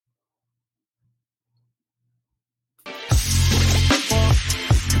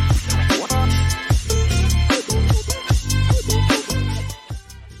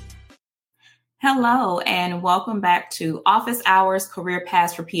Hello, and welcome back to Office Hours Career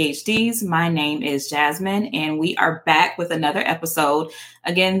Paths for PhDs. My name is Jasmine, and we are back with another episode.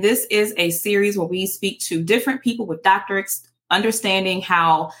 Again, this is a series where we speak to different people with doctorates, understanding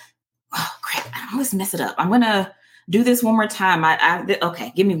how, I always mess it up. I'm going to do this one more time.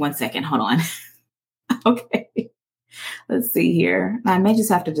 Okay, give me 1 second. Hold on. Okay, let's see here. I may just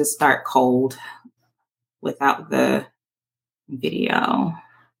have to just start cold without the video.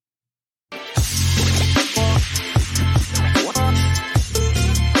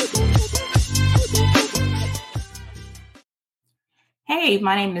 Hey,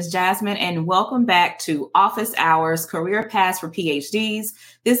 my name is Jasmine, and welcome back to Office Hours Career Paths for PhDs.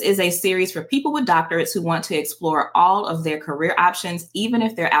 This is a series for people with doctorates who want to explore all of their career options, even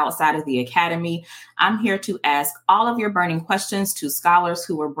if they're outside of the academy. I'm here to ask all of your burning questions to scholars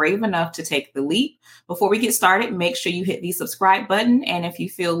who were brave enough to take the leap. Before we get started, make sure you hit the subscribe button. And if you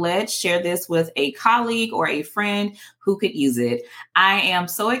feel led, share this with a colleague or a friend who could use it. I am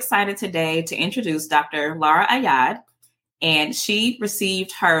so excited today to introduce Dr. Lara Ayad. And she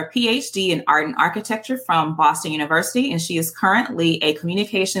received her PhD in art and architecture from Boston University, and she is currently a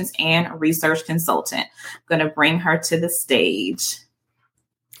communications and research consultant. I'm going to bring her to the stage.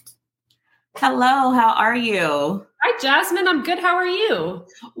 Hello, how are you? Hi, Jasmine. I'm good. How are you?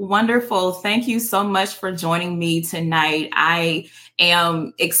 Wonderful. Thank you so much for joining me tonight. I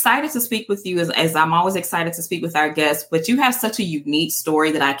am excited to speak with you as I'm always excited to speak with our guests, but you have such a unique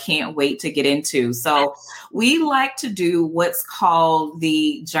story that I can't wait to get into. So we like to do what's called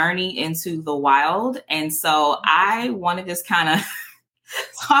the journey into the wild. And so I want to just kind of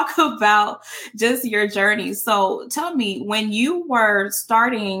talk about just your journey. So tell me, when you were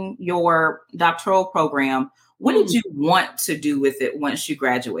starting your doctoral program, what did you want to do with it once you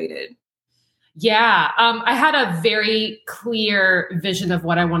graduated? Yeah, I had a very clear vision of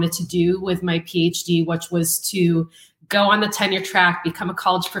what I wanted to do with my PhD, which was to go on the tenure track, become a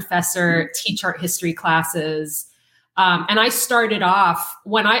college professor, teach art history classes. And I started off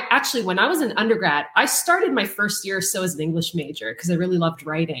when I was an undergrad, I started my first year or so as an English major because I really loved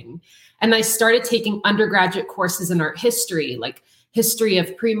writing. And I started taking undergraduate courses in art history, like history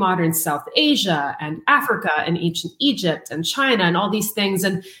of pre-modern South Asia and Africa and ancient Egypt and China and all these things.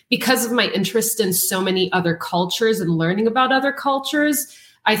 And because of my interest in so many other cultures and learning about other cultures,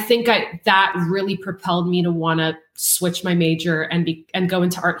 I think that really propelled me to want to switch my major and go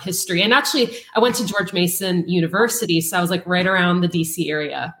into art history. And actually, I went to George Mason University, so I was like right around the DC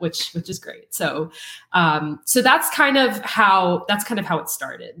area, which is great. So that's kind of how it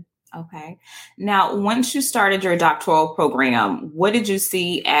started. Okay. Now, once you started your doctoral program, what did you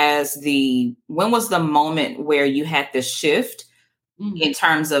see as when was the moment where you had this shift in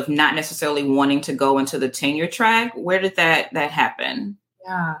terms of not necessarily wanting to go into the tenure track? Where did that happen?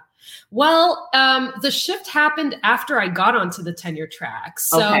 Yeah. Well, the shift happened after I got onto the tenure track.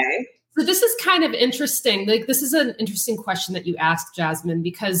 So this is kind of interesting. Like, this is an interesting question that you asked, Jasmine,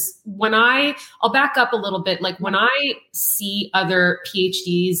 because I'll back up a little bit. Like, when I see other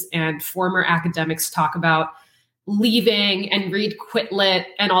PhDs and former academics talk about leaving and read quit lit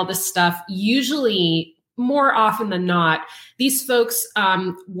and all this stuff, usually more often than not, these folks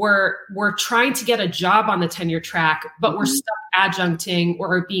were trying to get a job on the tenure track, but were stuck adjuncting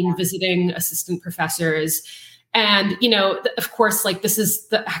or being visiting assistant professors. And, of course, like,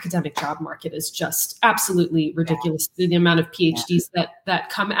 the academic job market is just absolutely ridiculous. The amount of PhDs that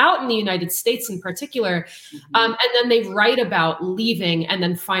come out in the United States in particular. And then they write about leaving and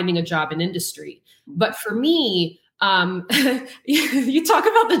then finding a job in industry. But for me, you talk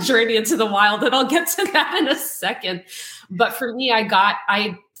about the journey into the wild, and I'll get to that in a second. But for me,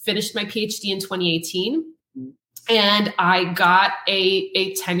 I finished my PhD in 2018, and I got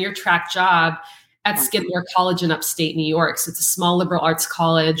a tenure track job at Skidmore College in upstate New York. So it's a small liberal arts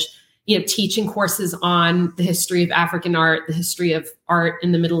college, teaching courses on the history of African art, the history of art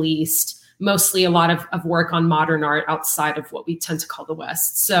in the Middle East, mostly a lot of work on modern art outside of what we tend to call the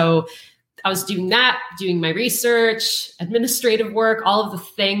West. So I was doing that, doing my research, administrative work, all of the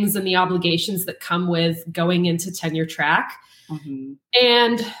things and the obligations that come with going into tenure track.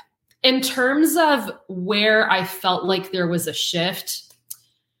 And in terms of where I felt like there was a shift,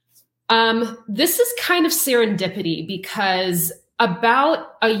 this is kind of serendipity, because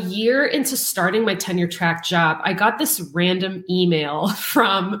about a year into starting my tenure track job, I got this random email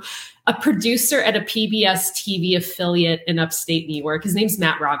from a producer at a PBS TV affiliate in upstate New York. His name's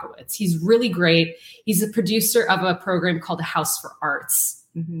Matt Rogowitz. He's really great. He's a producer of a program called A House for Arts,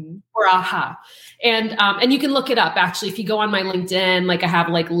 or AHA. And you can look it up. Actually, if you go on my LinkedIn, like, I have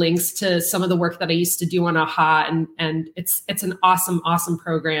like links to some of the work that I used to do on AHA, and it's an awesome, awesome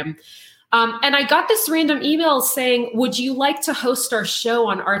program. And I got this random email saying, would you like to host our show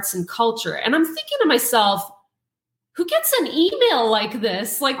on arts and culture? And I'm thinking to myself, who gets an email like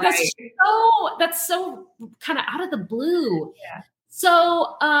this? Like, that's so kind of out of the blue. Yeah.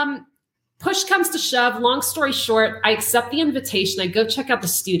 So push comes to shove. Long story short, I accept the invitation. I go check out the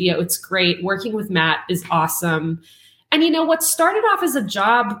studio. It's great. Working with Matt is awesome. And what started off as a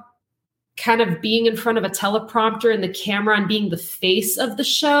job, kind of being in front of a teleprompter and the camera and being the face of the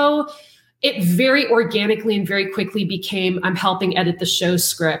show, it very organically and very quickly became, I'm helping edit the show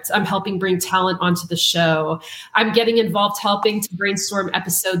script. I'm helping bring talent onto the show. I'm getting involved helping to brainstorm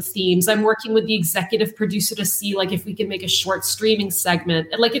episode themes. I'm working with the executive producer to see like if we can make a short streaming segment.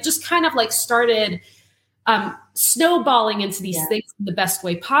 And like it just kind of like started snowballing into these things in the best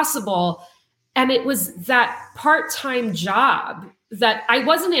way possible. And it was that part-time job that I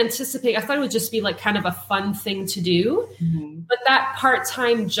wasn't anticipating. I thought it would just be like kind of a fun thing to do. Mm-hmm. But that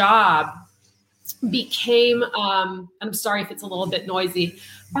part-time job became, I'm sorry if it's a little bit noisy,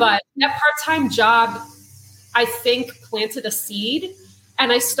 but that part-time job, I think, planted a seed.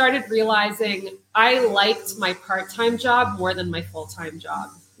 And I started realizing I liked my part-time job more than my full-time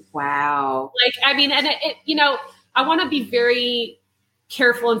job. Wow. Like, I mean, and I want to be very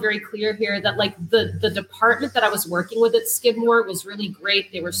careful and very clear here that like the department that I was working with at Skidmore was really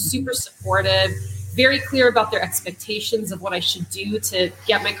great. They were super supportive, very clear about their expectations of what I should do to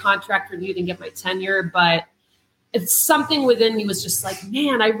get my contract renewed and get my tenure. But it's something within me was just like,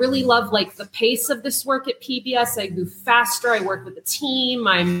 man, I really love like the pace of this work at PBS. I move faster. I work with a team.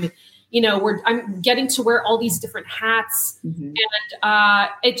 I'm getting to wear all these different hats. Mm-hmm.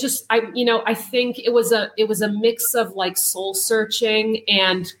 And I think it was a mix of like soul searching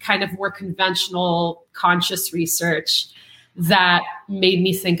and kind of more conventional conscious research that made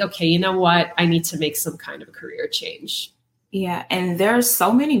me think, okay, you know what? I need to make some kind of a career change. Yeah. And there's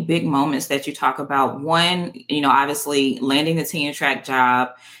so many big moments that you talk about. One, obviously landing a tenure track job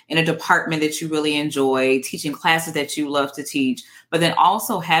in a department that you really enjoy, teaching classes that you love to teach, but then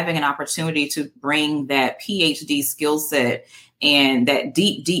also having an opportunity to bring that PhD skill set and that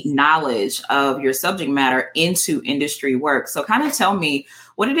deep, deep knowledge of your subject matter into industry work. So kind of tell me,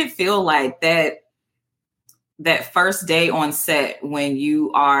 what did it feel like that first day on set when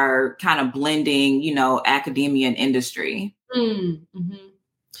you are kind of blending, academia and industry? Mm-hmm.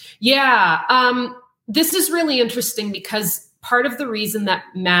 Yeah. This is really interesting because part of the reason that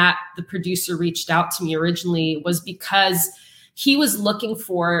Matt, the producer, reached out to me originally was because he was looking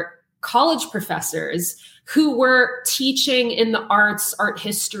for college professors who were teaching in the arts, art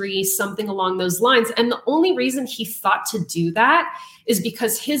history, something along those lines. And the only reason he thought to do that is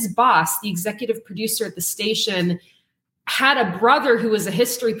because his boss, the executive producer at the station, had a brother who was a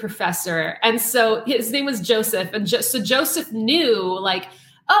history professor. And so his name was Joseph. And so Joseph knew like,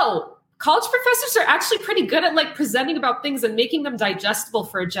 oh, college professors are actually pretty good at like presenting about things and making them digestible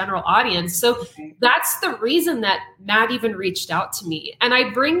for a general audience. So that's the reason that Matt even reached out to me. And I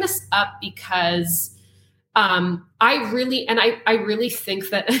bring this up because I really think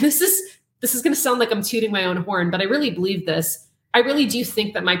that this is going to sound like I'm tooting my own horn, but I really believe this. I really do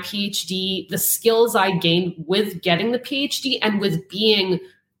think that my PhD, the skills I gained with getting the PhD and with being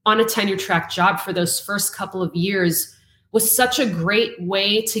on a tenure track job for those first couple of years was such a great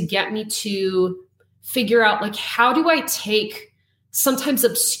way to get me to figure out like, how do I take sometimes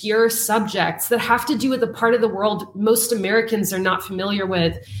obscure subjects that have to do with a part of the world most Americans are not familiar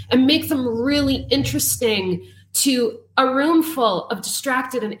with and make them really interesting to a room full of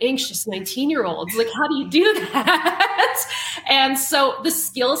distracted and anxious 19-year-olds. Like, how do you do that? And so the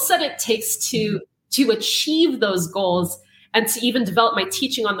skill set it takes to achieve those goals and to even develop my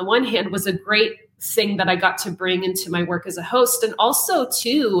teaching on the one hand was a great thing that I got to bring into my work as a host. And also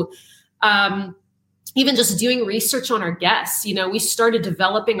too, even just doing research on our guests. We started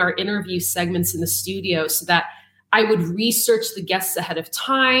developing our interview segments in the studio so that I would research the guests ahead of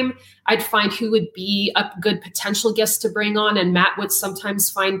time. I'd find who would be a good potential guest to bring on. And Matt would sometimes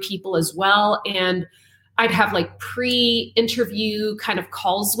find people as well. And I'd have like pre-interview kind of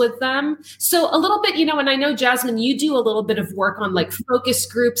calls with them. So a little bit, and I know, Jasmine, you do a little bit of work on like focus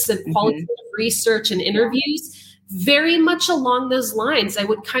groups and qualitative research and interviews. Very much along those lines, I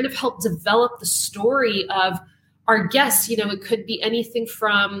would kind of help develop the story of our guests. It could be anything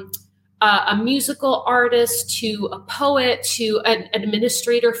from a musical artist to a poet to an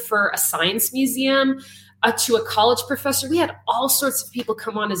administrator for a science museum to a college professor. We had all sorts of people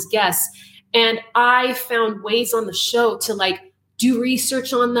come on as guests. And I found ways on the show to like do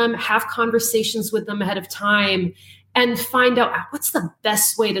research on them, have conversations with them ahead of time, and find out what's the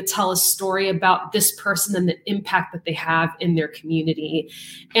best way to tell a story about this person and the impact that they have in their community.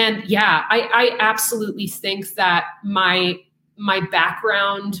 And yeah, I absolutely think that my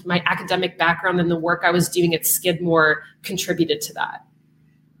background, my academic background and the work I was doing at Skidmore contributed to that.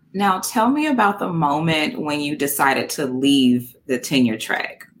 Now, tell me about the moment when you decided to leave the tenure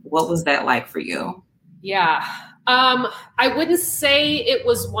track. What was that like for you? Yeah. I wouldn't say it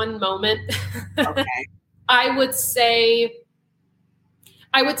was one moment. Okay. I would say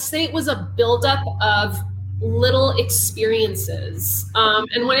it was a buildup of little experiences.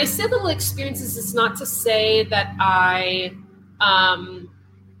 And when I say little experiences, it's not to say that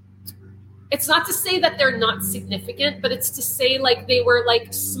it's not to say that they're not significant, but it's to say like they were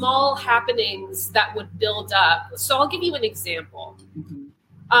like small happenings that would build up. So I'll give you an example. Mm-hmm.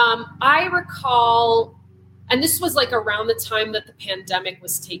 I recall, and this was like around the time that the pandemic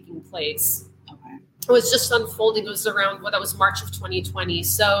was taking place. Okay. It was just unfolding. It was around that was March of 2020.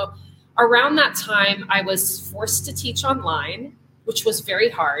 So around that time, I was forced to teach online, which was very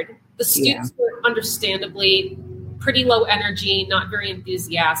hard. The students were understandably pretty low energy, not very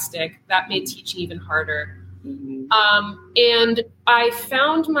enthusiastic. That made teaching even harder. Mm-hmm. And I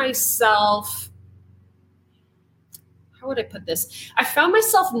found myself, how would I put this? I found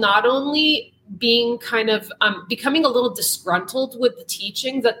myself not only being kind of becoming a little disgruntled with the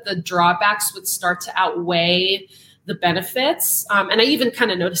teaching, that the drawbacks would start to outweigh the benefits. And I even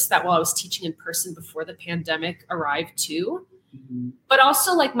kind of noticed that while I was teaching in person before the pandemic arrived too. Mm-hmm. But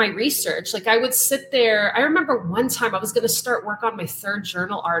also like my research, like I would sit there. I remember one time I was going to start work on my third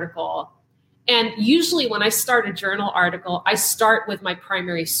journal article. And usually when I start a journal article, I start with my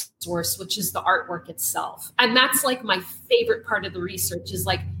primary source, which is the artwork itself. And that's like my favorite part of the research, is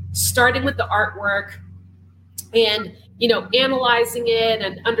like starting with the artwork and, you know, analyzing it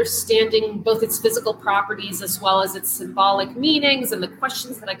and understanding both its physical properties as well as its symbolic meanings and the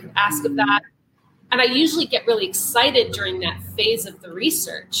questions that I could ask of that. And I usually get really excited during that phase of the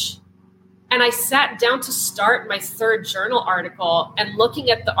research. And I sat down to start my third journal article and looking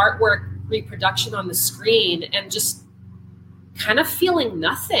at the artwork reproduction on the screen and just kind of feeling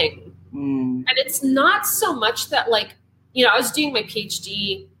nothing. And it's not so much that, like, you know, I was doing my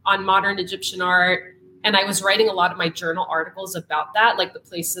PhD on modern Egyptian art, and I was writing a lot of my journal articles about that, like the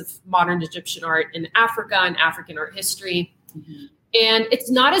place of modern Egyptian art in Africa and African art history. Mm-hmm. And it's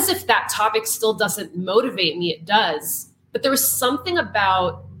not as if that topic still doesn't motivate me. It does. But there was something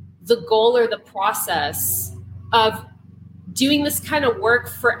about the goal or the process of doing this kind of work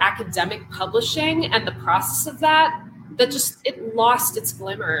for academic publishing and the process of that just, it lost its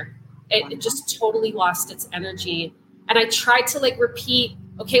glimmer. It just totally lost its energy. And I tried to like repeat,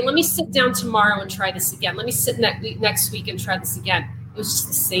 okay, let me sit down tomorrow and try this again. Let me sit next week and try this again. It was just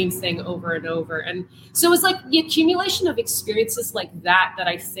the same thing over and over. And so it was like the accumulation of experiences like that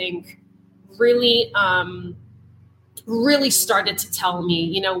I think really, really started to tell me,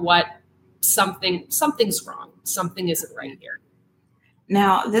 you know what, something's wrong. Something isn't right here.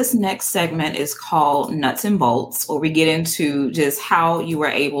 Now, this next segment is called Nuts and Bolts, where we get into just how you were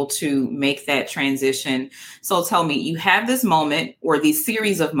able to make that transition. So tell me, you have this moment or these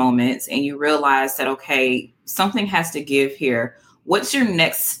series of moments and you realize that, okay, something has to give here. What's your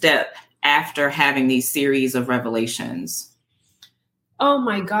next step after having these series of revelations? Oh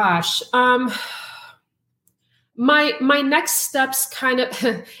my gosh. My next steps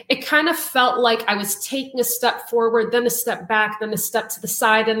it kind of felt like I was taking a step forward, then a step back, then a step to the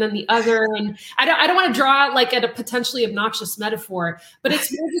side, and then the other. And I don't want to draw like at a potentially obnoxious metaphor, but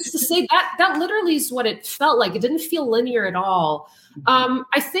it's more just to say that literally is what it felt like. It didn't feel linear at all.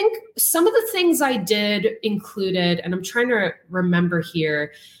 I think some of the things I did included, and I'm trying to remember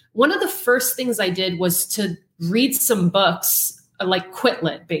here, one of the first things I did was to read some books, like Quit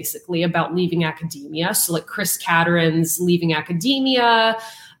Lit, basically, about leaving academia. So like Chris Catteran's Leaving Academia,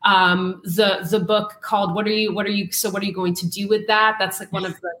 the book called What Are You Going to Do with That? That's like one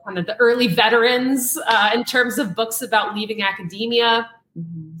of the kind of the early veterans in terms of books about leaving academia.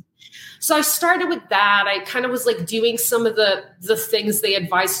 Mm-hmm. So I started with that. I kind of was like doing some of the things they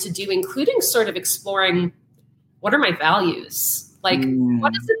advised to do, including sort of exploring what are my values? Like,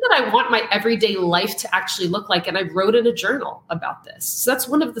 what is it that I want my everyday life to actually look like? And I wrote in a journal about this. So that's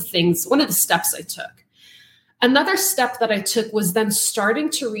one of the steps I took. Another step that I took was then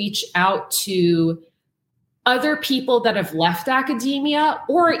starting to reach out to other people that have left academia,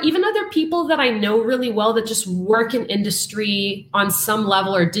 or even other people that I know really well that just work in industry on some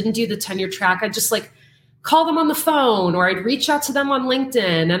level or didn't do the tenure track. I just like call them on the phone, or I'd reach out to them on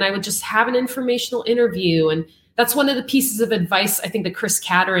LinkedIn, and I would just have an informational interview and that's one of the pieces of advice I think that Chris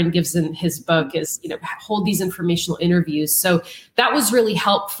Catterin gives in his book is, hold these informational interviews. So that was really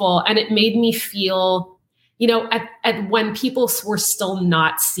helpful. And it made me feel, at when people were still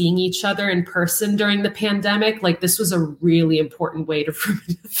not seeing each other in person during the pandemic, like this was a really important way for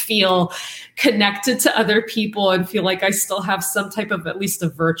me to feel connected to other people and feel like I still have some type of at least a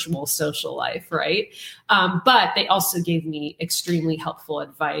virtual social life, right? But they also gave me extremely helpful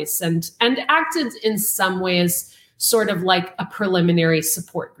advice and acted in some ways sort of like a preliminary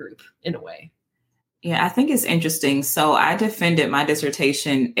support group in a way. Yeah, I think it's interesting. So I defended my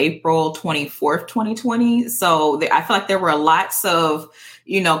dissertation April 24th, 2020. So I feel like there were lots of,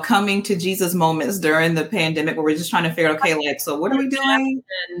 coming to Jesus moments during the pandemic where we're just trying to figure out, okay, so what are we doing?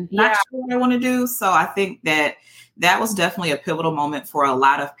 Not sure what I want to do. So I think that was definitely a pivotal moment for a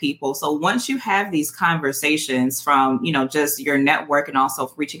lot of people. So once you have these conversations from, just your network and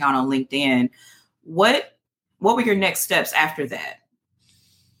also reaching out on LinkedIn, what were your next steps after that?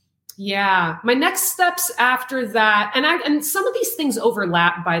 Yeah, my next steps after that, and some of these things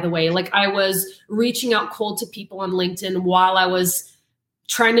overlap, by the way. Like I was reaching out cold to people on LinkedIn while I was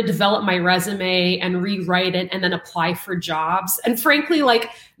trying to develop my resume and rewrite it and then apply for jobs. And frankly,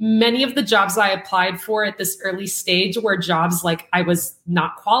 like many of the jobs I applied for at this early stage were jobs like I was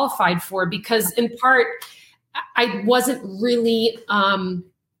not qualified for because in part, I wasn't really,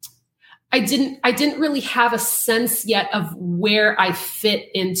 I didn't really have a sense yet of where I fit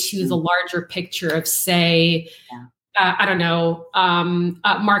into the larger picture of, say,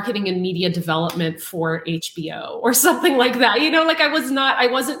 marketing and media development for HBO or something like that. Like I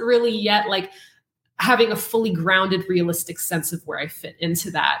wasn't really yet like having a fully grounded, realistic sense of where I fit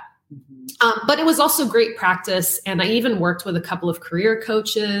into that. But it was also great practice. And I even worked with a couple of career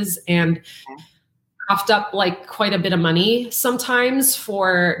coaches and coughed up like quite a bit of money sometimes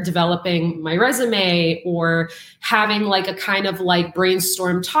for developing my resume or having like a kind of like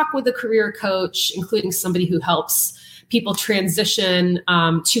brainstorm talk with a career coach, including somebody who helps people transition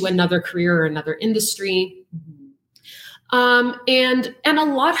to another career or another industry. And a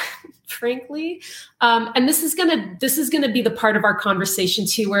lot, frankly, and this is gonna be the part of our conversation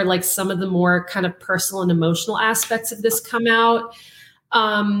too, where like some of the more kind of personal and emotional aspects of this come out.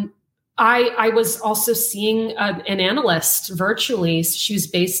 I was also seeing an analyst virtually. She was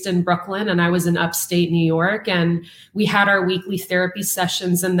based in Brooklyn and I was in upstate New York, and we had our weekly therapy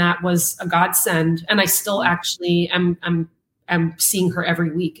sessions, and that was a godsend. And I still actually am seeing her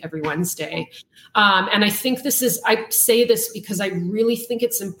every week, every Wednesday. And I think I say this because I really think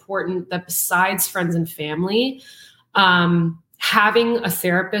it's important that besides friends and family, having a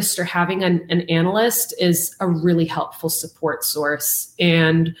therapist or having an analyst is a really helpful support source.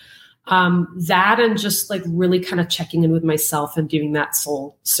 And that and just like really kind of checking in with myself and doing that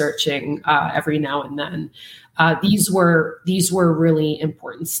soul searching every now and then. These were really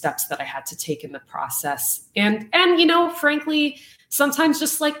important steps that I had to take in the process. And frankly, sometimes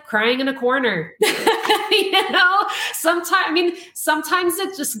just like crying in a corner, sometimes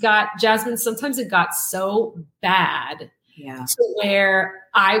it just got, Jasmine, sometimes it got so bad to where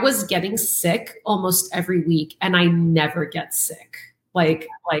I was getting sick almost every week and I never get sick. Like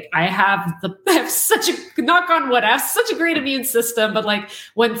I have such a, knock on wood, I have such a great immune system, but like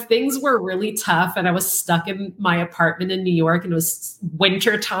when things were really tough and I was stuck in my apartment in New York and it was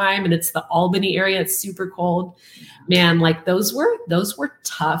winter time and it's the Albany area, it's super cold, man, like those were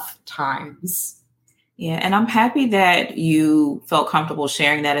tough times. Yeah. And I'm happy that you felt comfortable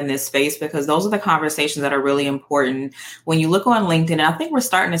sharing that in this space, because those are the conversations that are really important. When you look on LinkedIn, I think we're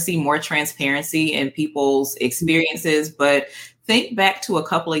starting to see more transparency in people's experiences, but think back to a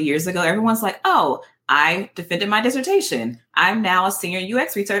couple of years ago, everyone's like, oh, I defended my dissertation. I'm now a senior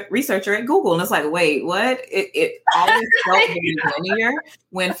UX researcher at Google. And it's like, wait, what? It always felt very linear,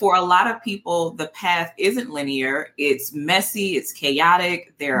 when for a lot of people, the path isn't linear. It's messy. It's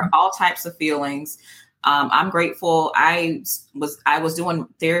chaotic. There are all types of feelings. I'm grateful. I was doing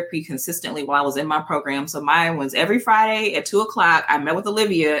therapy consistently while I was in my program. So mine was every Friday at 2:00. I met with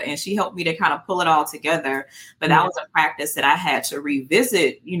Olivia and she helped me to kind of pull it all together. But that was a practice that I had to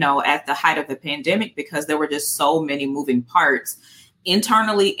revisit, at the height of the pandemic, because there were just so many moving parts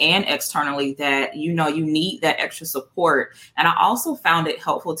internally and externally that, you need that extra support. And I also found it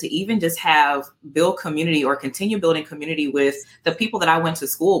helpful to even just build community or continue building community with the people that I went to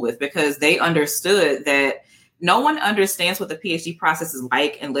school with, because they understood that no one understands what the PhD process is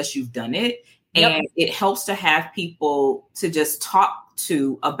like unless you've done it. Yep. And it helps to have people to just talk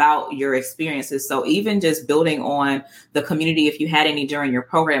to about your experiences. So even just building on the community, if you had any during your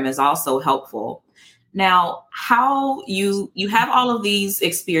program, is also helpful. Now, how you have all of these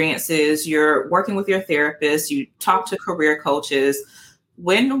experiences, you're working with your therapist, you talk to career coaches.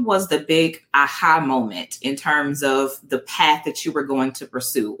 When was the big aha moment in terms of the path that you were going to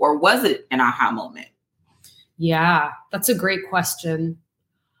pursue? Or was it an aha moment? Yeah, that's a great question.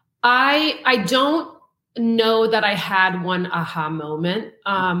 I don't know that I had one aha moment.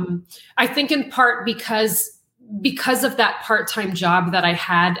 I think in part because of that part-time job that I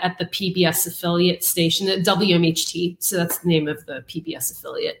had at the PBS affiliate station at WMHT. So that's the name of the PBS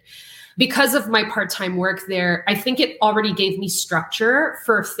affiliate. Because of my part-time work there, I think it already gave me structure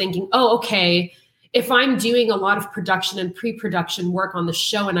for thinking, oh, okay, if I'm doing a lot of production and pre-production work on the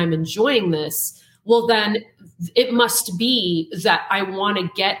show and I'm enjoying this, well, then it must be that I want to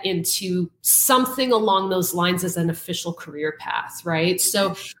get into something along those lines as an official career path, right?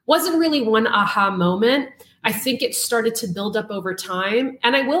 So it wasn't really one aha moment. I think it started to build up over time.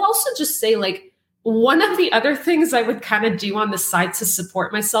 And I will also just say, like, one of the other things I would kind of do on the side to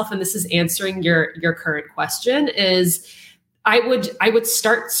support myself, and this is answering your current question, is I would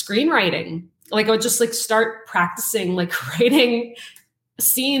start screenwriting. Like I would just like start practicing like writing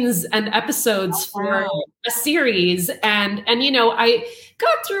scenes and episodes for a series. And I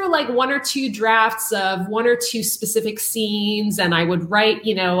got through like one or two drafts of one or two specific scenes, and I would write,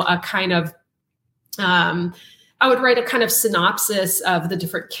 a kind of synopsis of the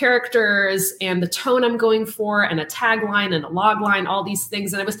different characters and the tone I'm going for, and a tagline and a log line, all these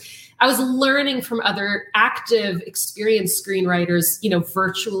things. And I was learning from other active, experienced screenwriters,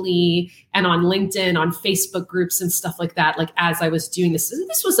 virtually and on LinkedIn, on Facebook groups and stuff like that. Like as I was doing this,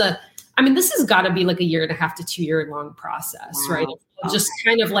 this has got to be like a 1.5 to 2 year long process, wow. Right? Just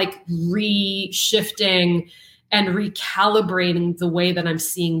kind of like re-shifting and recalibrating the way that I'm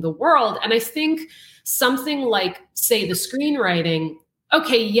seeing the world. And I think something like, say, the screenwriting,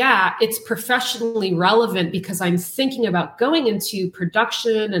 okay, yeah, it's professionally relevant because I'm thinking about going into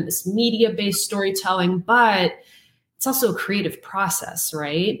production and this media-based storytelling, but it's also a creative process,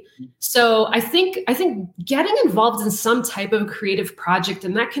 right? So I think getting involved in some type of creative project,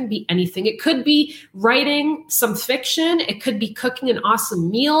 and that can be anything. It could be writing some fiction. It could be cooking an awesome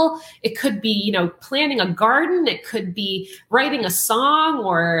meal. It could be, planting a garden. It could be writing a song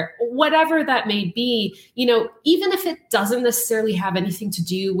or whatever that may be, even if it doesn't necessarily have anything to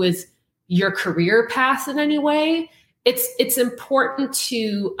do with your career path in any way. It's important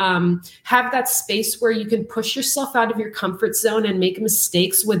to have that space where you can push yourself out of your comfort zone and make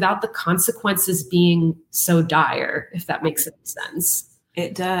mistakes without the consequences being so dire, if that makes any sense.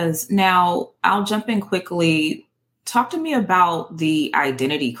 It does. Now, I'll jump in quickly. Talk to me about the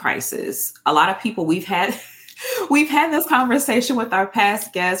identity crisis. A lot of people we've had this conversation with our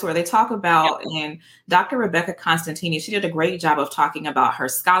past guests where they talk about, and Dr. Rebecca Constantini, she did a great job of talking about her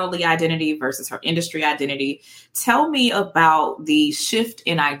scholarly identity versus her industry identity. Tell me about the shift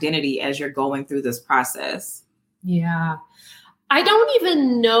in identity as you're going through this process. Yeah. I don't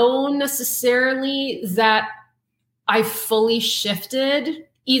even know necessarily that I fully shifted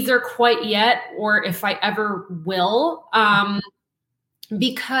either quite yet or if I ever will,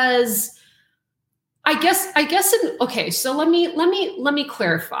 because I guess, okay, so let me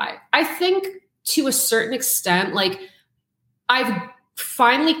clarify. I think to a certain extent, like I've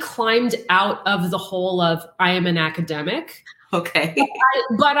finally climbed out of the hole of I am an academic. Okay.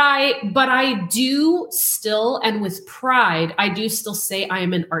 But I do still, and with pride, I do still say I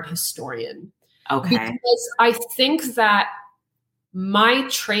am an art historian. Okay. Because I think that my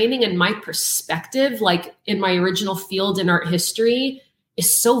training and my perspective, like in my original field in art history,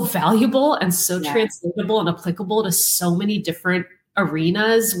 is so valuable and so translatable and applicable to so many different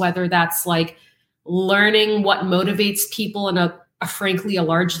arenas, whether that's like learning what motivates people in a frankly, a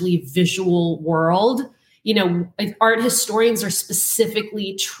largely visual world. Art historians are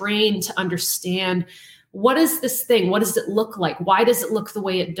specifically trained to understand, what is this thing? What does it look like? Why does it look the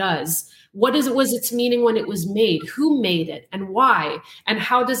way it does? What was its meaning when it was made? Who made it and why? And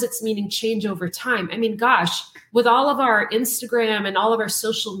how does its meaning change over time? I mean, gosh, with all of our Instagram and all of our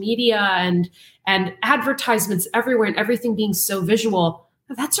social media and advertisements everywhere and everything being so visual,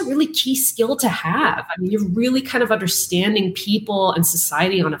 that's a really key skill to have. I mean, you're really kind of understanding people and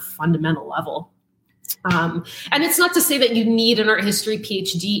society on a fundamental level. And it's not to say that you need an art history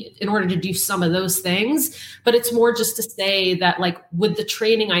PhD in order to do some of those things, but it's more just to say that, like, with the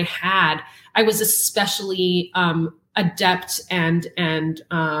training I had, I was especially adept and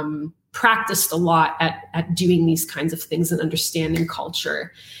practiced a lot at doing these kinds of things and understanding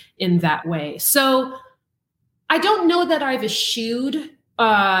culture in that way. So I don't know that I've eschewed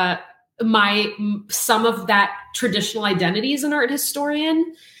some of that traditional identity as an art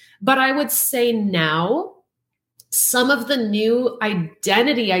historian. But I would say now, some of the new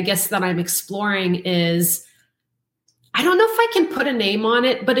identity, I guess, that I'm exploring is, I don't know if I can put a name on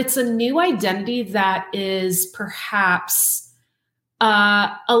it, but it's a new identity that is perhaps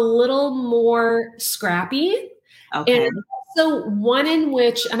a little more scrappy. Okay. And so one in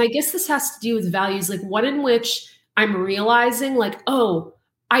which, and I guess this has to do with values, like one in which I'm realizing like, oh,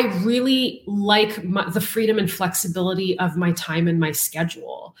 I really like the freedom and flexibility of my time and my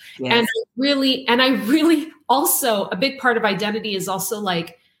schedule. Yes. And I really also, a big part of identity is also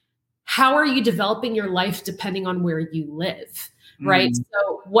like, how are you developing your life depending on where you live? Right.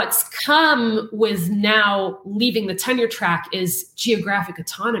 So what's come with now leaving the tenure track is geographic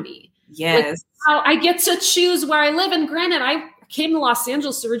autonomy. Yes. Like how I get to choose where I live. And granted, I came to Los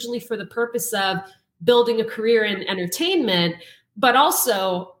Angeles originally for the purpose of building a career in entertainment, but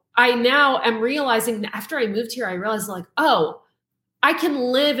also I now am realizing after I moved here, I realized like, oh, I can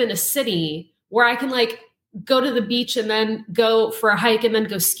live in a city where I can like go to the beach and then go for a hike and then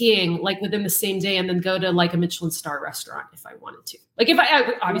go skiing like within the same day and then go to like a Michelin star restaurant if I wanted to. Like if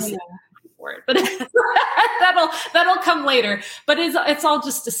I obviously for it, but that'll come later. But it's all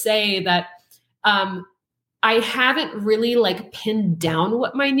just to say that I haven't really like pinned down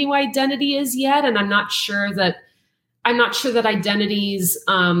what my new identity is yet, and I'm not sure that identities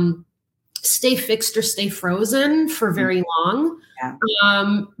stay fixed or stay frozen for very long.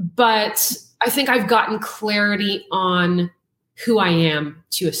 Yeah. But I think I've gotten clarity on who I am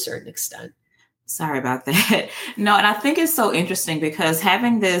to a certain extent. Sorry about that. No, and I think it's so interesting because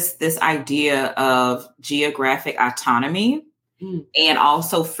having this idea of geographic autonomy and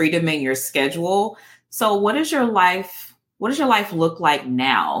also freedom in your schedule. So what does your life look like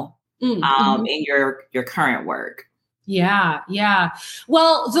now in your current work? Yeah.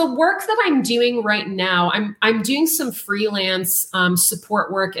 Well, the work that I'm doing right now, I'm doing some freelance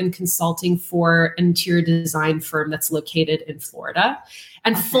support work and consulting for an interior design firm that's located in Florida.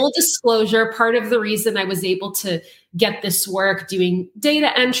 And full disclosure, part of the reason I was able to get this work doing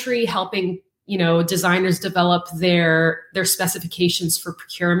data entry, helping designers develop their specifications for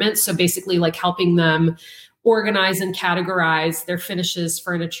procurement. So basically like helping them organize and categorize their finishes,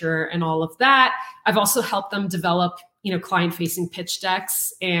 furniture, and all of that. I've also helped them develop client-facing pitch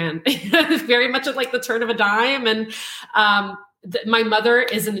decks, and very much at like the turn of a dime. And my mother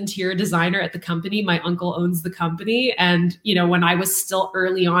is an interior designer at the company. My uncle owns the company. And, when I was still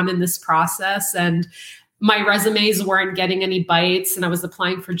early on in this process and my resumes weren't getting any bites and I was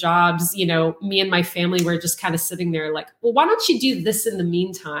applying for jobs, me and my family were just kind of sitting there like, well, why don't you do this in the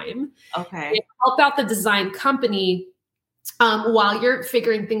meantime? Okay. Help out the design company while you're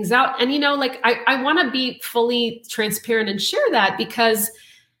figuring things out. And, I want to be fully transparent and share that because,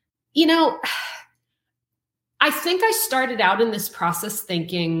 I think I started out in this process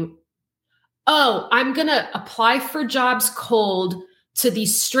thinking, oh, I'm going to apply for jobs cold to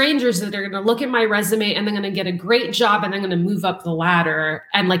these strangers that are going to look at my resume and they're going to get a great job and I'm going to move up the ladder.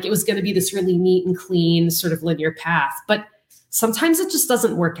 And like, it was going to be this really neat and clean sort of linear path. But sometimes it just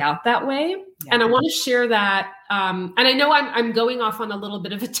doesn't work out that way. Yeah. And I want to share that. And I know I'm going off on a little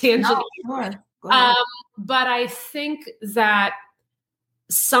bit of a tangent. No, sure. Go ahead. But I think that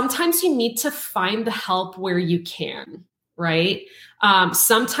sometimes you need to find the help where you can, right?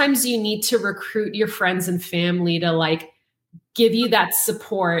 Sometimes you need to recruit your friends and family to like give you that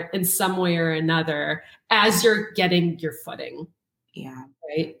support in some way or another as you're getting your footing. Yeah.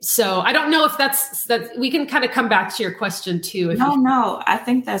 Right. So I don't know if that's we can kind of come back to your question too. No, I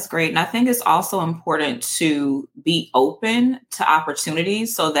think that's great. And I think it's also important to be open to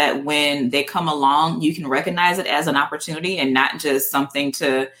opportunities so that when they come along, you can recognize it as an opportunity and not just something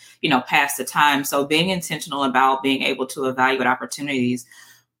to, pass the time. So being intentional about being able to evaluate opportunities.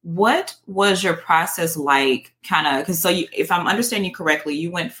 What was your process like because if I'm understanding you correctly,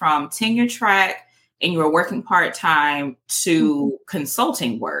 you went from tenure track and you were working part-time to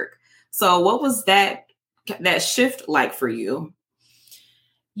consulting work. So what was that shift like for you?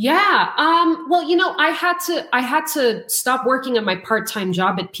 Yeah. Well, I had to stop working at my part-time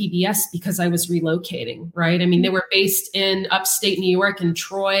job at PBS because I was relocating, right? I mean, they were based in upstate New York in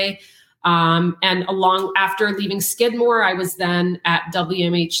Troy. And after leaving Skidmore, I was then at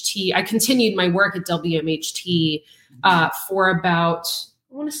WMHT. I continued my work at WMHT for about,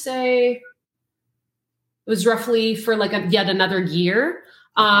 I want to say, it was roughly for like yet another year.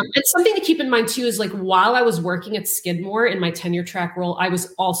 And something to keep in mind too is like while I was working at Skidmore in my tenure track role, I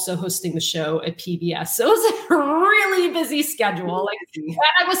was also hosting the show at PBS. So it was a really busy schedule. And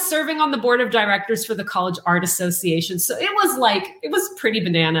I was serving on the board of directors for the College Art Association. So it was pretty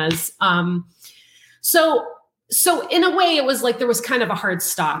bananas. So So in a way, it was like there was kind of a hard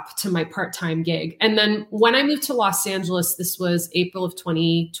stop to my part-time gig. And then when I moved to Los Angeles, this was April of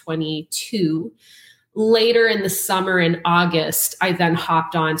 2022. Later in the summer in August, I then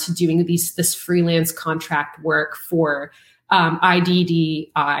hopped on to doing this freelance contract work for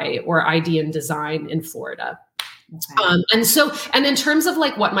IDDI, or ID and Design, in Florida. Okay. And in terms of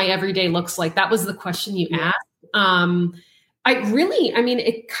like what my everyday looks like, that was the question you asked.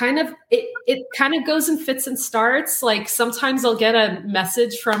 It kind of goes in fits and starts. Like sometimes I'll get a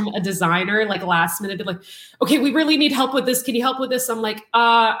message from a designer like last minute, like, okay, we really need help with this. Can you help with this? I'm like,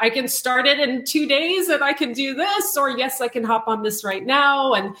 I can start it in 2 days and I can do this, or yes, I can hop on this right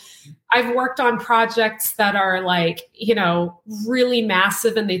now. And I've worked on projects that are like, really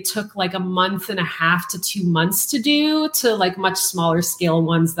massive, and they took like 1.5 to 2 months to do, to like much smaller scale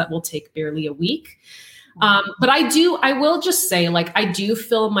ones that will take barely a week. But I will just say, like, I do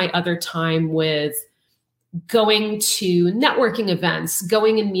fill my other time with going to networking events,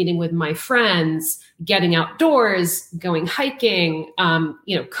 going and meeting with my friends, getting outdoors, going hiking,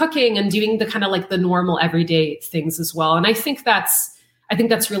 cooking, and doing the kind of like the normal everyday things as well. And I think that's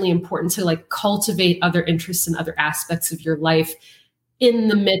really important, to like cultivate other interests and other aspects of your life in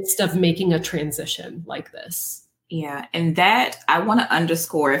the midst of making a transition like this. Yeah. And that I want to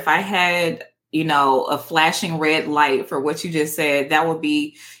underscore, if I had a flashing red light for what you just said,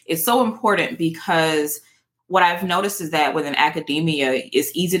 it's so important, because what I've noticed is that within academia,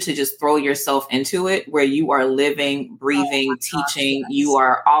 it's easy to just throw yourself into it, where you are living, breathing, teaching. Yes. You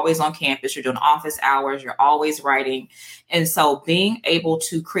are always on campus. You're doing office hours. You're always writing. And so being able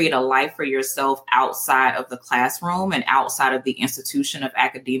to create a life for yourself outside of the classroom and outside of the institution of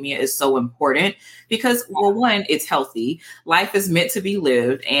academia is so important, because, well, one, it's healthy. Life is meant to be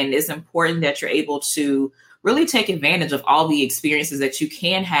lived. And it's important that you're able to really take advantage of all the experiences that you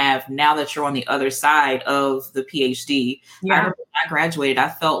can have now that you're on the other side of the PhD. Yeah. I remember when I graduated, I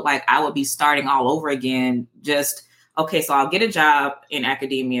felt like I would be starting all over again. Just, okay, so I'll get a job in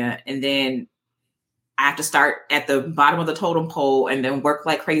academia, and then I have to start at the bottom of the totem pole and then work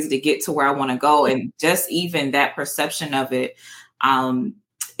like crazy to get to where I want to go. And just even that perception of it,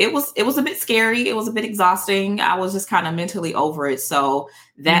 it was a bit scary. It was a bit exhausting. I was just kind of mentally over it. So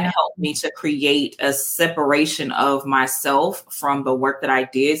that helped me to create a separation of myself from the work that I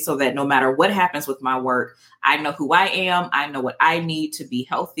did, so that no matter what happens with my work, I know who I am. I know what I need to be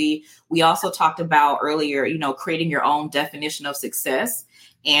healthy. We also talked about earlier, creating your own definition of success.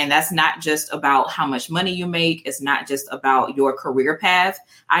 And that's not just about how much money you make. It's not just about your career path.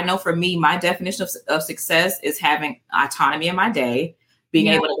 I know for me, my definition of success is having autonomy in my day, being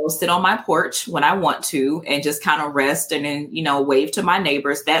able to go sit on my porch when I want to and just kind of rest and then, wave to my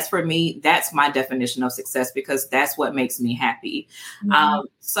neighbors. That's for me. That's my definition of success, because that's what makes me happy.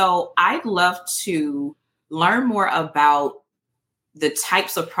 So I'd love to learn more about the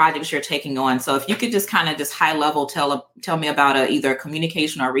types of projects you're taking on. So if you could just kind of just high level tell me about either a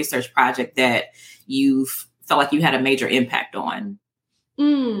communication or research project that you've felt like you had a major impact on.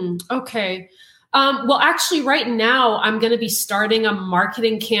 Okay. Well, actually, right now, I'm going to be starting a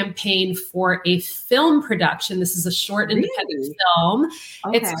marketing campaign for a film production. This is a short independent film.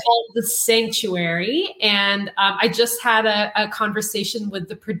 Okay. It's called The Sanctuary. And I just had a conversation with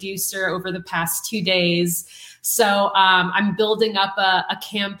the producer over the past 2 days. So I'm building up a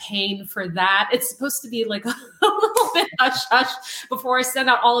campaign for that. It's supposed to be like a little bit hush-hush before I send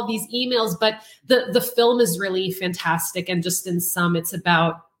out all of these emails. But the film is really fantastic. And just in sum, it's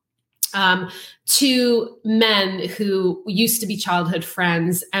about two men who used to be childhood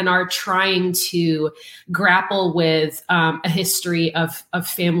friends and are trying to grapple with a history of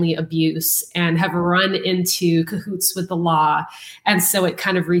family abuse and have run into cahoots with the law. And so it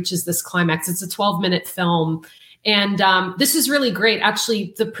kind of reaches this climax. It's a 12-minute film. And this is really great.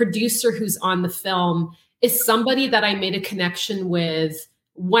 Actually, the producer who's on the film is somebody that I made a connection with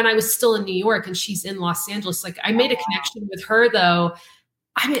when I was still in New York, and she's in Los Angeles. Like, I made a connection with her, though.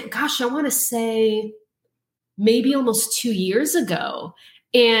 I mean, gosh, I want to say maybe almost 2 years ago.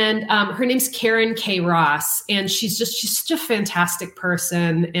 And her name's Karen K. Ross. And she's just a fantastic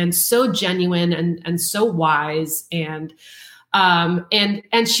person, and so genuine and so wise. And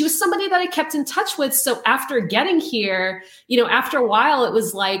she was somebody that I kept in touch with. So after getting here, after a while, it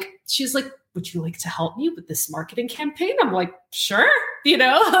was like, she was like, would you like to help me with this marketing campaign? I'm like, sure,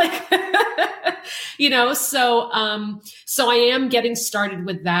 so I am getting started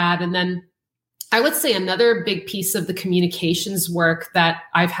with that. And then I would say another big piece of the communications work that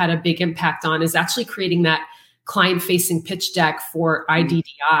I've had a big impact on is actually creating that client-facing pitch deck for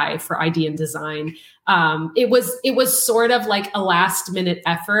IDDI, for ID and Design. it was sort of like a last minute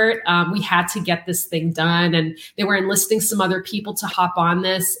effort. We had to get this thing done, and they were enlisting some other people to hop on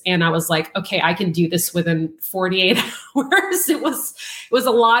this. And I was like, okay, I can do this within 48 hours. It was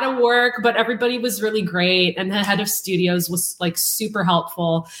a lot of work, but everybody was really great. And the head of studios was like super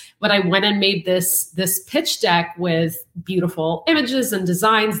helpful. But I went and made this pitch deck with beautiful images and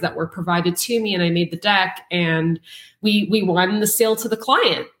designs that were provided to me. And I made the deck, and we won the sale to the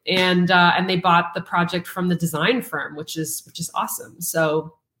client, and they bought the project from the design firm, which is awesome.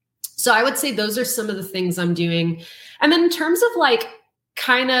 So I would say those are some of the things I'm doing. And then in terms of like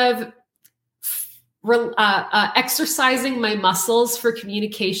kind of exercising my muscles for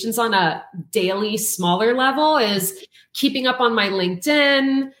communications on a daily, smaller level is keeping up on my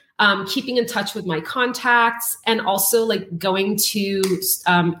LinkedIn, keeping in touch with my contacts, and also like going to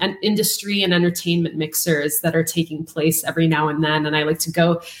an industry and entertainment mixers that are taking place every now and then. And I like to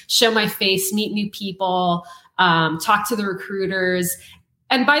go show my face, meet new people, talk to the recruiters.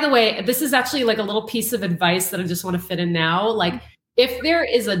 And by the way, this is actually like a little piece of advice that I just want to fit in now. Like if there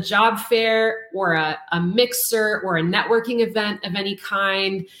is a job fair or a mixer or a networking event of any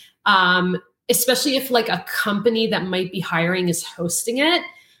kind, especially if like a company that might be hiring is hosting it,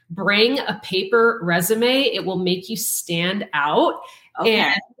 bring a paper resume. It will make you stand out. Okay.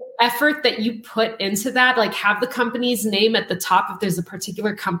 And the effort that you put into that, like have the company's name at the top. If there's a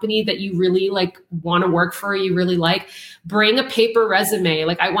particular company that you really like want to work for, you really like, bring a paper resume.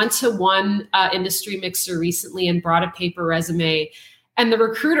 Like I went to one industry mixer recently and brought a paper resume. And the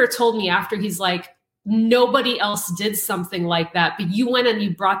recruiter told me after, he's like, nobody else did something like that, but you went and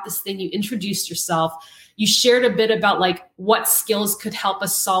you brought this thing, you introduced yourself. You shared a bit about like what skills could help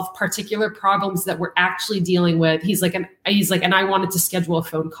us solve particular problems that we're actually dealing with. He's like, and I wanted to schedule a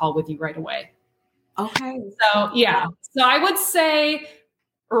phone call with you right away. Okay. So yeah. So I would say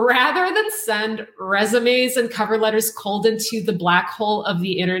rather than send resumes and cover letters cold into the black hole of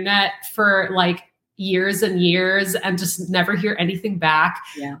the internet for like years and years and just never hear anything back.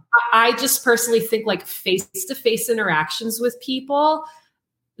 Yeah. I just personally think like face-to-face interactions with people,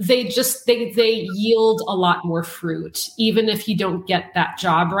 they yield a lot more fruit, even if you don't get that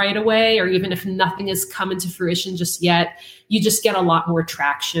job right away, or even if nothing has come into fruition just yet, you just get a lot more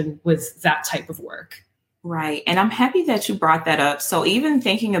traction with that type of work. Right. And I'm happy that you brought that up. So even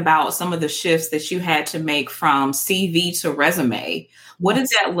thinking about some of the shifts that you had to make from CV to resume, what did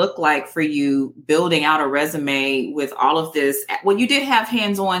that look like for you building out a resume with all of this? Well, you did have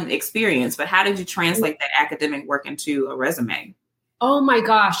hands-on experience, but how did you translate that academic work into a resume? Oh my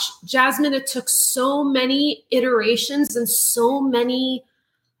gosh, Jasmine, it took so many iterations and so many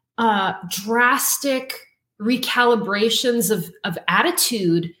drastic recalibrations of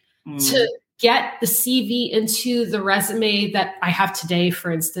attitude to get the CV into the resume that I have today,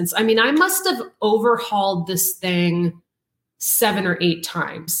 for instance. I mean, I must have overhauled this thing 7 or 8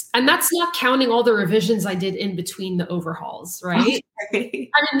 times. And that's not counting all the revisions I did in between the overhauls, right? Okay.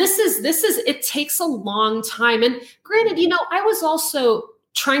 I mean, this is, it takes a long time. And granted, you know, I was also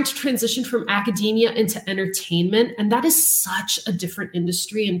trying to transition from academia into entertainment. And that is such a different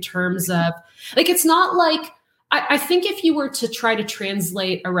industry in terms of, like, it's not like, I think if you were to try to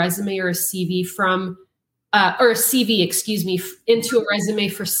translate a resume or a CV from, or a CV, excuse me, into a resume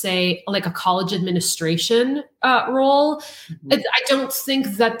for, say, like a college administration role, I don't think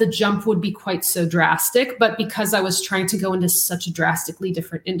that the jump would be quite so drastic. But because I was trying to go into such a drastically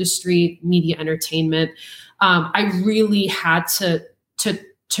different industry, media entertainment, I really had to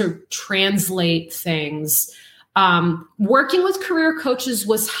translate things. Working with career coaches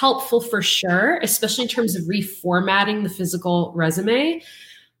was helpful for sure, especially in terms of reformatting the physical resume.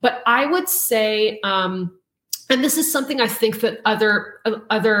 But I would say, and this is something I think that other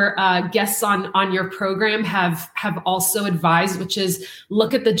guests on your program have also advised, which is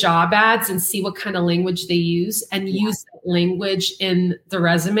look at the job ads and see what kind of language they use and use that language in the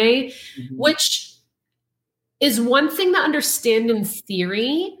resume, which is one thing to understand in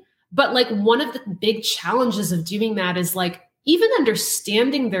theory. But like one of the big challenges of doing that is like even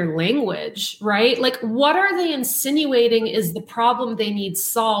understanding their language, right? Like what are they insinuating is the problem they need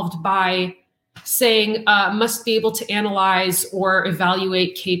solved by saying must be able to analyze or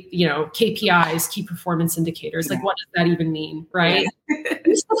evaluate KPIs, key performance indicators. Like what does that even mean, right?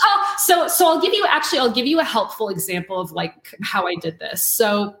 Yeah. So I'll give you a helpful example of like how I did this.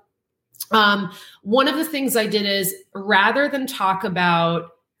 So one of the things I did is rather than talk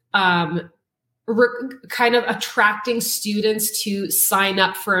about kind of attracting students to sign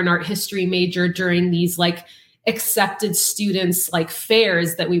up for an art history major during these like accepted students like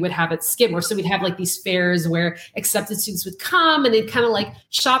fairs that we would have at Skidmore. So we'd have like these fairs where accepted students would come and they'd kind of like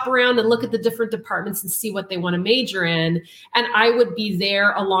shop around and look at the different departments and see what they want to major in. And I would be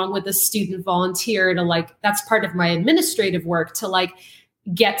there along with a student volunteer to like, that's part of my administrative work, to like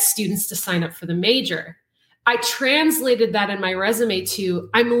get students to sign up for the major. I translated that in my resume to,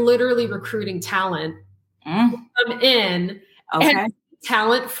 I'm literally recruiting talent. Come in and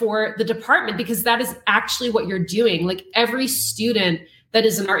talent for the department, because that is actually what you're doing. Like every student that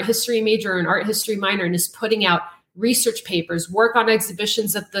is an art history major or an art history minor and is putting out research papers, work on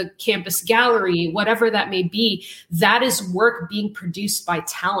exhibitions at the campus gallery, whatever that may be, that is work being produced by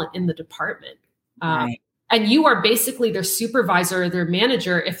talent in the department. Right. And you are basically their supervisor or their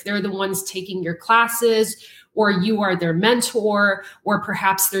manager if they're the ones taking your classes, or you are their mentor, or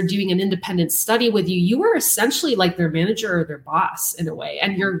perhaps they're doing an independent study with you. You are essentially like their manager or their boss in a way,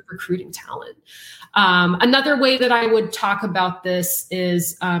 and you're recruiting talent. Another way that I would talk about this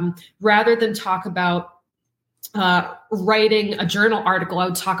is rather than talk about writing a journal article, I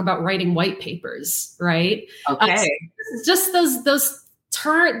would talk about writing white papers, right? Okay. Just those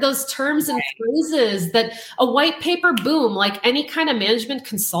terms and phrases that a white paper, boom, like any kind of management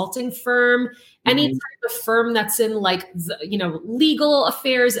consulting firm, any type of firm that's in like, legal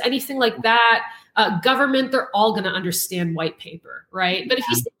affairs, anything like that, government, they're all going to understand white paper, right? But if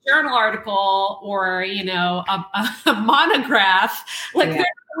you see a journal article or, a monograph, like they're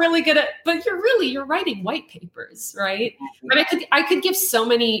really good at, but you're writing white papers, right? And I could give so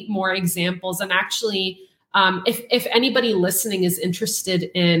many more examples. And actually, if anybody listening is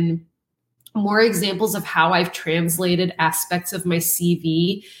interested in more examples of how I've translated aspects of my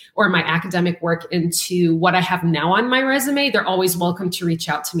CV or my academic work into what I have now on my resume, they're always welcome to reach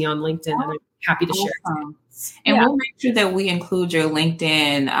out to me on LinkedIn, and I'm happy to share. And we'll make sure that we include your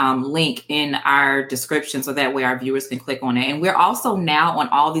LinkedIn link in our description, so that way our viewers can click on it. And we're also now on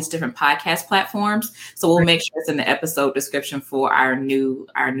all these different podcast platforms, so we'll make sure it's in the episode description for our new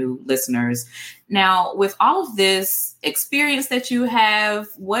listeners. Now, with all of this experience that you have,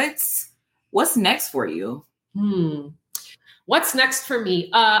 what's next for you? What's next for me?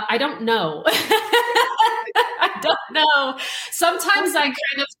 I don't know. I don't know. Sometimes I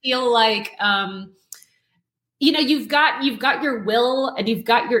kind of feel like, you've got your will and you've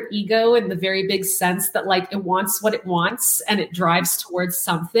got your ego in the very big sense that like it wants what it wants and it drives towards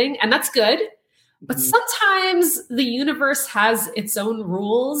something, and that's good. But sometimes the universe has its own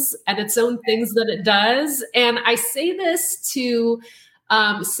rules and its own things that it does. And I say this to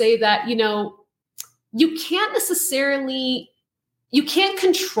say that, you can't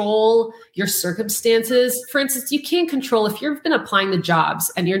control your circumstances. For instance, you can't control if you've been applying to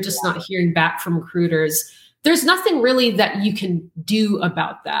jobs and you're just not hearing back from recruiters. There's nothing really that you can do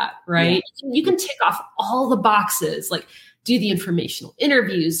about that, right? Yeah. You can tick off all the boxes, like do the informational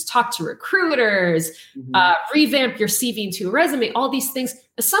interviews, talk to recruiters, revamp your CV into a resume, all these things.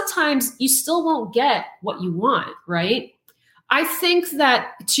 Sometimes you still won't get what you want, right? I think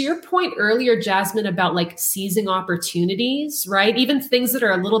that to your point earlier, Jasmine, about like seizing opportunities, right? Even things that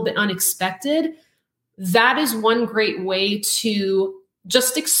are a little bit unexpected, that is one great way to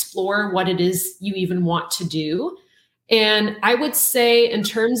just explore what it is you even want to do. And I would say in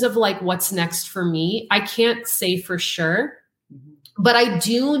terms of like what's next for me, I can't say for sure, but I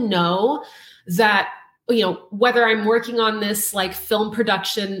do know that, whether I'm working on this like film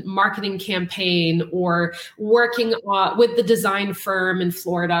production marketing campaign or working with the design firm in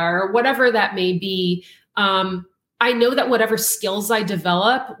Florida or whatever that may be, I know that whatever skills I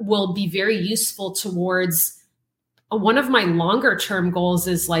develop will be very useful towards one of my longer term goals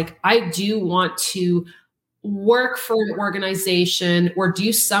is like, I do want to work for an organization or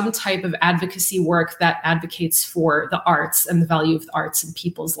do some type of advocacy work that advocates for the arts and the value of the arts in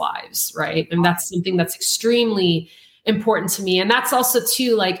people's lives, right? And that's something that's extremely important to me. And that's also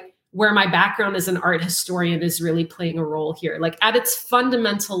too, like where my background as an art historian is really playing a role here. Like at its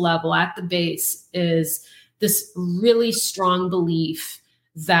fundamental level, at the base is this really strong belief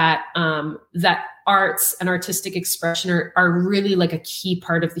that that arts and artistic expression are really like a key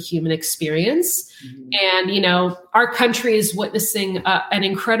part of the human experience. And, our country is witnessing an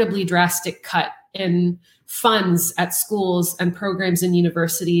incredibly drastic cut in funds at schools and programs and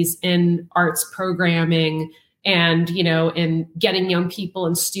universities in arts programming and, in getting young people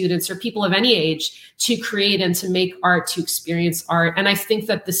and students or people of any age to create and to make art, to experience art. And I think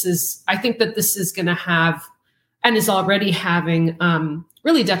that this is going to have and is already having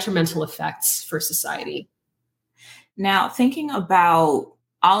really detrimental effects for society. Now, thinking about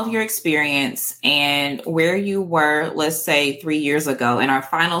all of your experience and where you were, let's say 3 years ago in our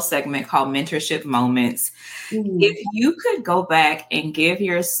final segment called Mentorship Moments. If you could go back and give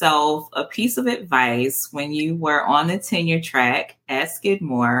yourself a piece of advice when you were on the tenure track at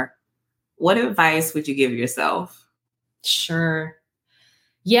Skidmore, what advice would you give yourself? Sure.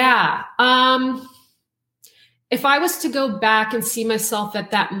 Yeah. If I was to go back and see myself at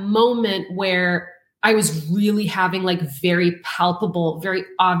that moment where I was really having like very palpable, very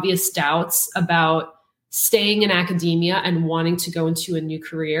obvious doubts about staying in academia and wanting to go into a new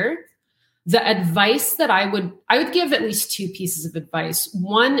career, the advice that I would give at least two pieces of advice.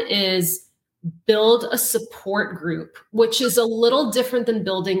 One is build a support group, which is a little different than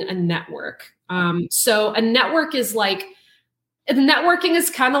building a network. So a network is like, networking is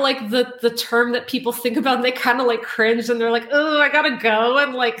kind of like the term that people think about and they kind of like cringe and they're like, oh, I gotta go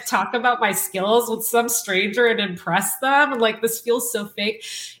and like talk about my skills with some stranger and impress them. And like, this feels so fake.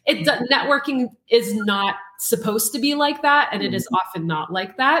 Networking is not supposed to be like that. And it is often not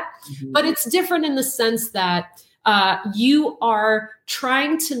like that, but it's different in the sense that you are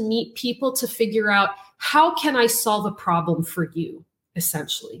trying to meet people to figure out, how can I solve a problem for you?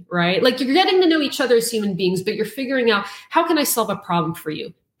 Essentially, right? Like you're getting to know each other as human beings, but you're figuring out, how can I solve a problem for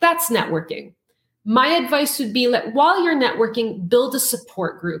you? That's networking. My advice would be that while you're networking, build a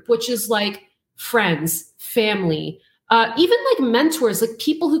support group, which is like friends, family, even like mentors, like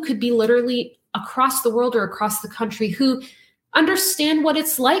people who could be literally across the world or across the country who understand what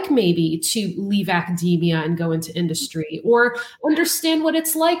it's like maybe to leave academia and go into industry, or understand what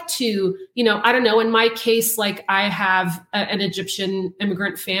it's like to, I don't know, in my case, like I have an Egyptian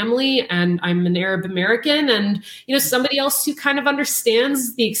immigrant family and I'm an Arab American, and, somebody else who kind of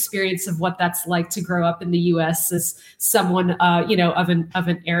understands the experience of what that's like to grow up in the US as someone, of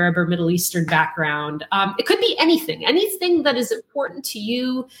an Arab or Middle Eastern background. It could be anything that is important to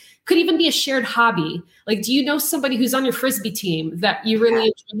you. Could even be a shared hobby. Like, do you know somebody who's on your Frisbee team that you really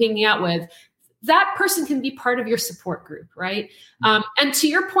enjoy hanging out with? That person can be part of your support group, right? And to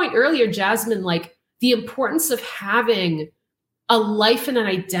your point earlier, Jasmine, like the importance of having a life and an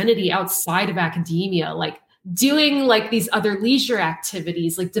identity outside of academia, like doing like these other leisure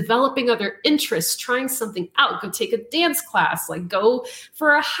activities, like developing other interests, trying something out, go take a dance class, like go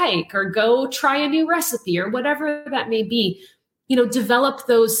for a hike or go try a new recipe or whatever that may be. Develop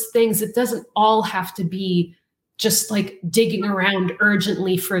those things. It doesn't all have to be just like digging around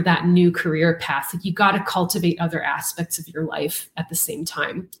urgently for that new career path. Like you got to cultivate other aspects of your life at the same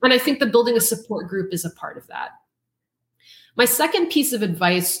time. And I think that building a support group is a part of that. My second piece of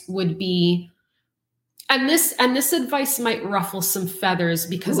advice would be, and this advice might ruffle some feathers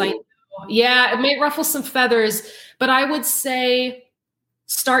because it may ruffle some feathers, but I would say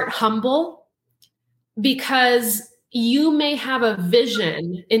start humble, because you may have a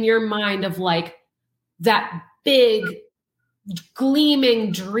vision in your mind of like that big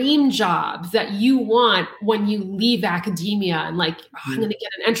gleaming dream job that you want when you leave academia, and like, I'm going to get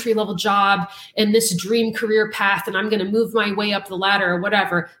an entry-level job in this dream career path and I'm going to move my way up the ladder or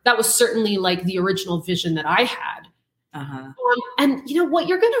whatever. That was certainly like the original vision that I had. And what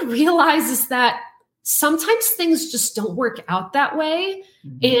you're going to realize is that sometimes things just don't work out that way.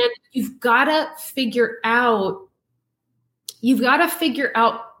 And you've got to figure out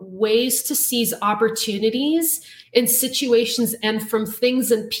ways to seize opportunities in situations and from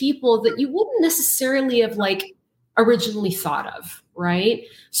things and people that you wouldn't necessarily have like originally thought of, right?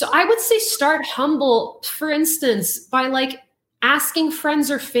 So I would say start humble, for instance, by like asking friends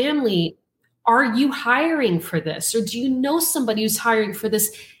or family, are you hiring for this? Or do you know somebody who's hiring for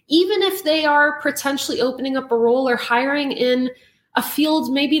this? Even if they are potentially opening up a role or hiring in a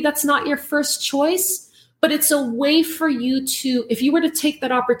field, maybe that's not your first choice. But it's a way for you to, if you were to take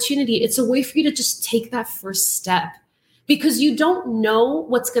that opportunity, it's a way for you to just take that first step, because you don't know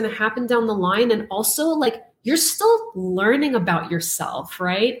what's going to happen down the line. And also like you're still learning about yourself,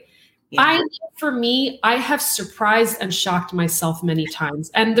 right? Yeah. For me, I have surprised and shocked myself many times.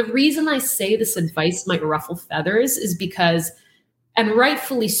 And the reason I say this advice might ruffle feathers is because, and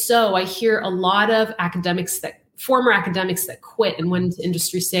rightfully so, I hear a lot of former academics that quit and went into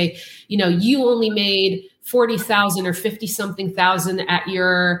industry say, you only made 40,000 or 50 something thousand at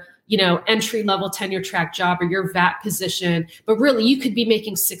your, entry level tenure track job or your VAT position, but really you could be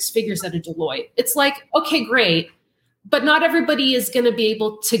making six figures at a Deloitte. It's like, okay, great. But not everybody is going to be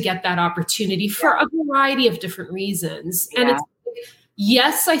able to get that opportunity for a variety of different reasons. Yeah. And it's,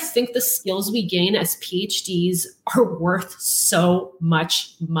 yes, I think the skills we gain as PhDs are worth so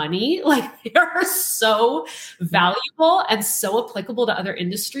much money. Like they are so valuable and so applicable to other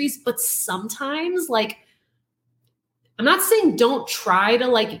industries. But sometimes like, I'm not saying don't try to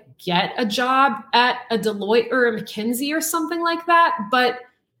like get a job at a Deloitte or a McKinsey or something like that, but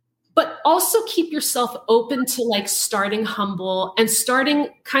also keep yourself open to like starting humble and starting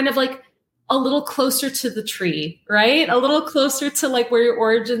kind of like a little closer to the tree, right? A little closer to like where your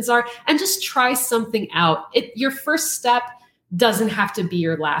origins are, and just try something out. Your first step doesn't have to be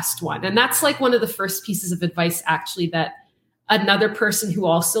your last one. And that's like one of the first pieces of advice actually that another person who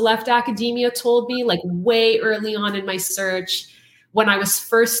also left academia told me, like way early on in my search, when I was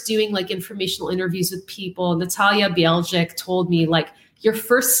first doing like informational interviews with people. Natalia Bielczyk told me, like, your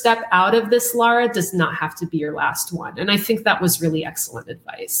first step out of this, Lara, does not have to be your last one. And I think that was really excellent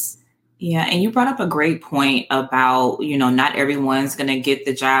advice. Yeah. And you brought up a great point about, not everyone's going to get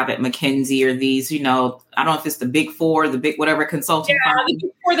the job at McKinsey or these, I don't know if it's the big four, the big whatever consulting firm. The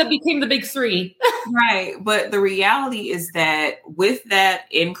big four that became the big three. Right. But the reality is that with that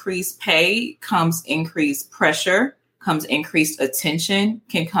increased pay comes increased pressure, comes increased attention,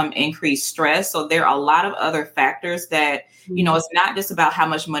 can come increased stress. So there are a lot of other factors that, it's not just about how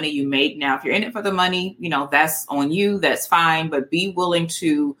much money you make. Now, if you're in it for the money, that's on you, that's fine, but be willing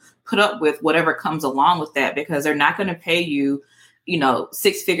to put up with whatever comes along with that, because they're not going to pay you,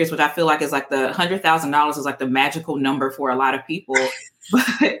 six figures, which I feel like is like the $100,000 is like the magical number for a lot of people. But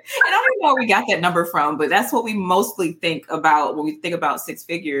and I don't know where we got that number from, but that's what we mostly think about when we think about six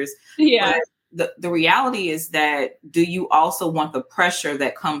figures. Yeah. But the reality is that, do you also want the pressure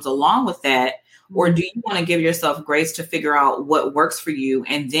that comes along with that? Or do you want to give yourself grace to figure out what works for you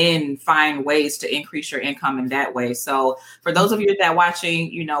and then find ways to increase your income in that way? So for those of you that are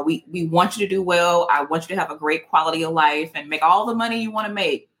watching, we want you to do well. I want you to have a great quality of life and make all the money you want to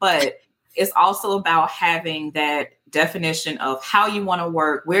make. But it's also about having that definition of how you want to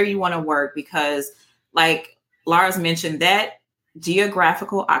work, where you want to work, because like Lara's mentioned, that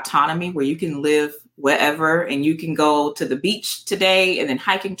geographical autonomy where you can live wherever and you can go to the beach today and then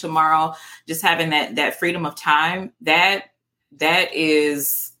hiking tomorrow, just having that freedom of time, that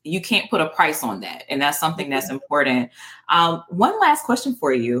is, you can't put a price on that. And that's something that's important. One last question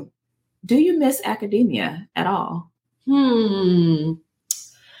for you. Do you miss academia at all?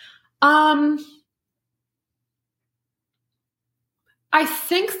 I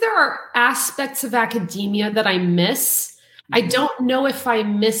think there are aspects of academia that I miss. I don't know if I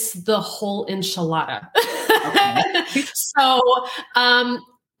miss the whole enchilada. Okay. So I'm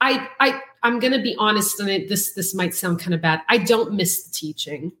going to be honest, and this might sound kind of bad. I don't miss the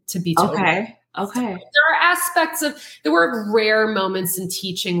teaching, to be totally okay. There are aspects there were rare moments in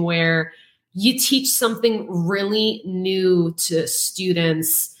teaching where you teach something really new to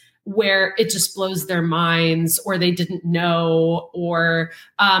students where it just blows their minds, or they didn't know, or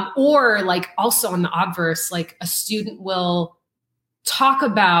like also on the obverse, like a student will talk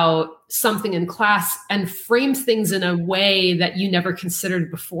about something in class and frame things in a way that you never considered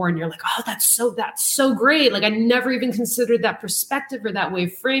before. And you're like, oh, that's so great. Like I never even considered that perspective or that way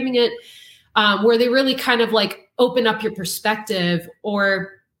of framing it, where they really kind of like open up your perspective.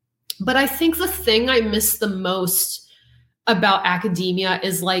 But I think the thing I miss the most about academia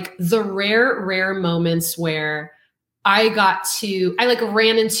is like the rare moments where I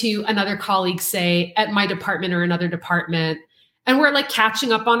ran into another colleague, say at my department or another department, and we're like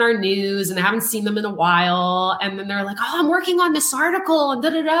catching up on our news and I haven't seen them in a while. And then they're like, oh, I'm working on this article and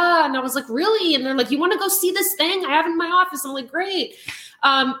da-da-da. And I was like, really? And they're like, you want to go see this thing I have in my office? I'm like, great.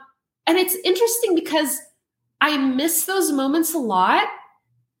 And it's interesting because I miss those moments a lot.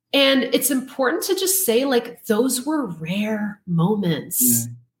 And it's important to just say, like, those were rare moments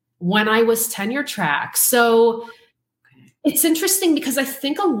when I was tenure track. So it's interesting because I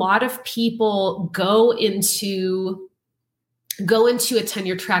think a lot of people go into a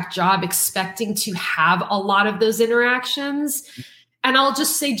tenure track job expecting to have a lot of those interactions. And I'll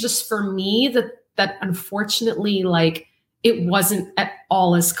just say, just for me, that unfortunately, like, it wasn't at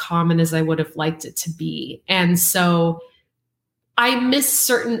all as common as I would have liked it to be. And so I miss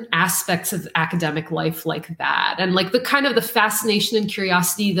certain aspects of academic life like that. And like the kind of the fascination and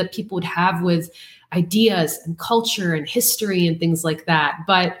curiosity that people would have with ideas and culture and history and things like that.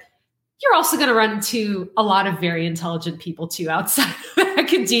 But you're also going to run into a lot of very intelligent people too outside of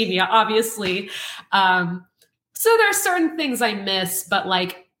academia, obviously. So there are certain things I miss, but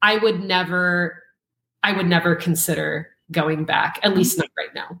like I would never consider going back, at least not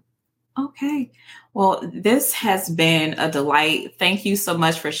right now. Okay. Well, this has been a delight. Thank you so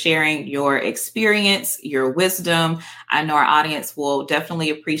much for sharing your experience, your wisdom. I know our audience will definitely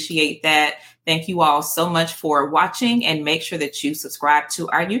appreciate that. Thank you all so much for watching, and make sure that you subscribe to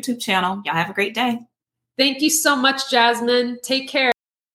our YouTube channel. Y'all have a great day. Thank you so much, Jasmine. Take care.